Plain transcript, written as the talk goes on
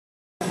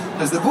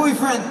As the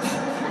boyfriend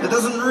that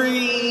doesn't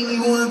really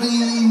want to be.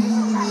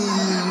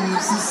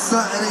 It's a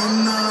Saturday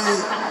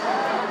night.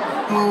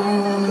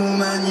 Oh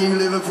man, you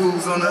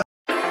Liverpool's on a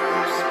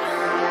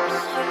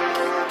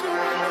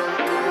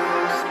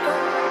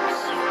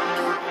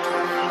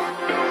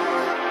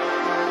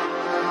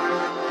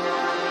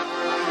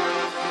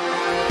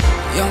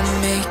You're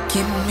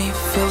making me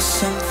feel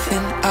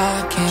something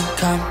I can't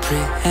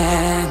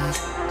comprehend.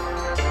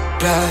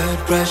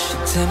 Blood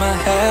rushing to my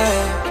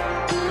head.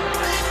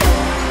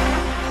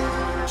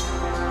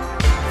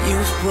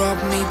 You've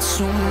brought me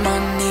to my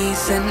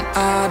knees and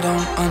I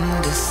don't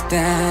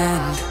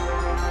understand.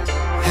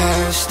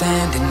 Hair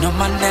standing on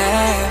my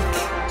neck,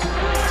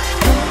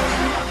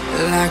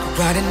 like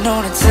riding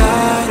on a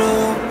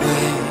tidal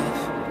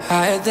wave,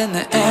 higher than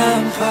the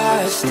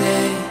Empire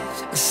State.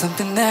 It's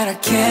something that I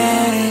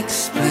can't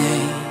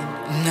explain.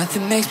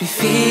 Nothing makes me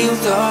feel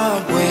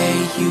the way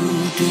you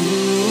do.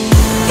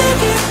 You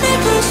give me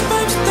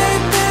goosebumps,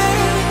 baby,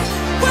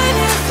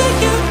 whenever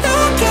you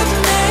look at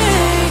me.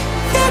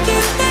 You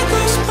give me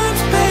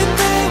goosebumps,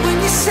 baby, when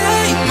you say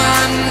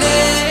my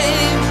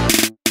name.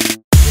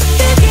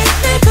 You give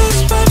me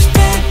goosebumps,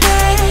 baby,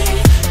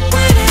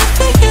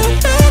 whenever you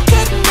look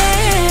at me.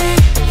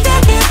 You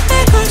give me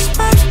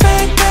goosebumps,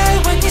 baby,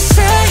 when you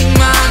say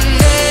my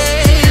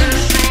name.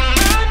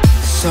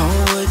 So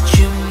would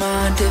you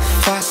mind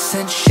if I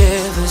sent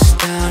shivers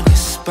down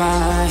your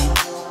spine?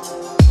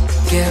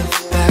 Give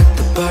back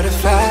the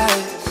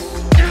butterflies.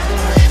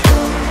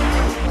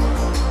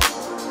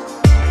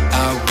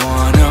 I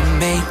wanna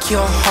make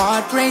your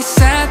heart race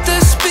at the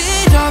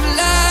speed of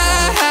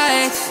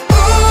light,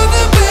 all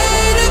the way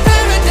to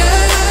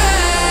paradise.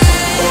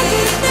 You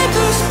give me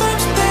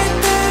goosebumps,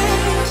 baby,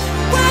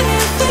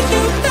 whenever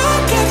you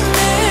look at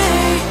me.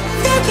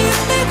 You give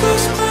me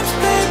goosebumps,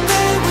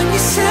 baby, when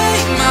you say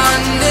my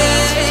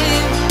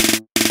name.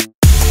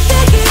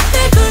 You give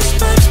me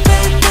goosebumps,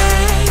 baby,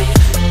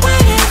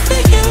 whenever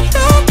you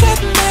look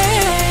at me.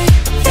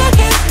 You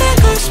give me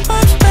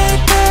goosebumps,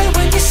 baby,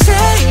 when you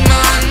say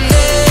my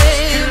name.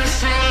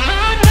 Say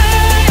my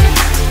name.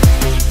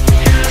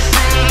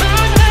 Say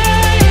my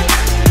name.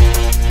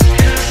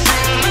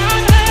 Say my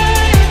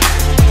name.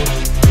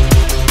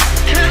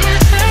 Can you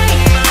say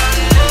my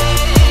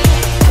name?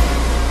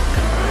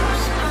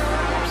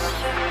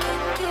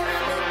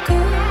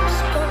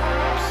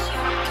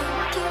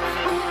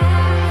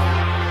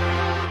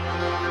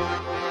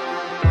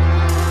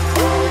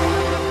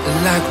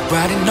 Like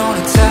riding on a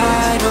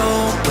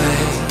tidal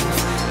wave,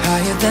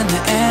 higher than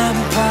the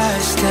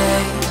Empire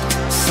State.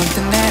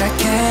 Something that I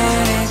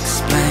can't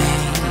explain.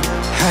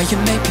 How you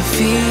make me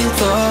feel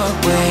the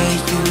way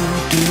you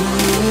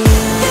do.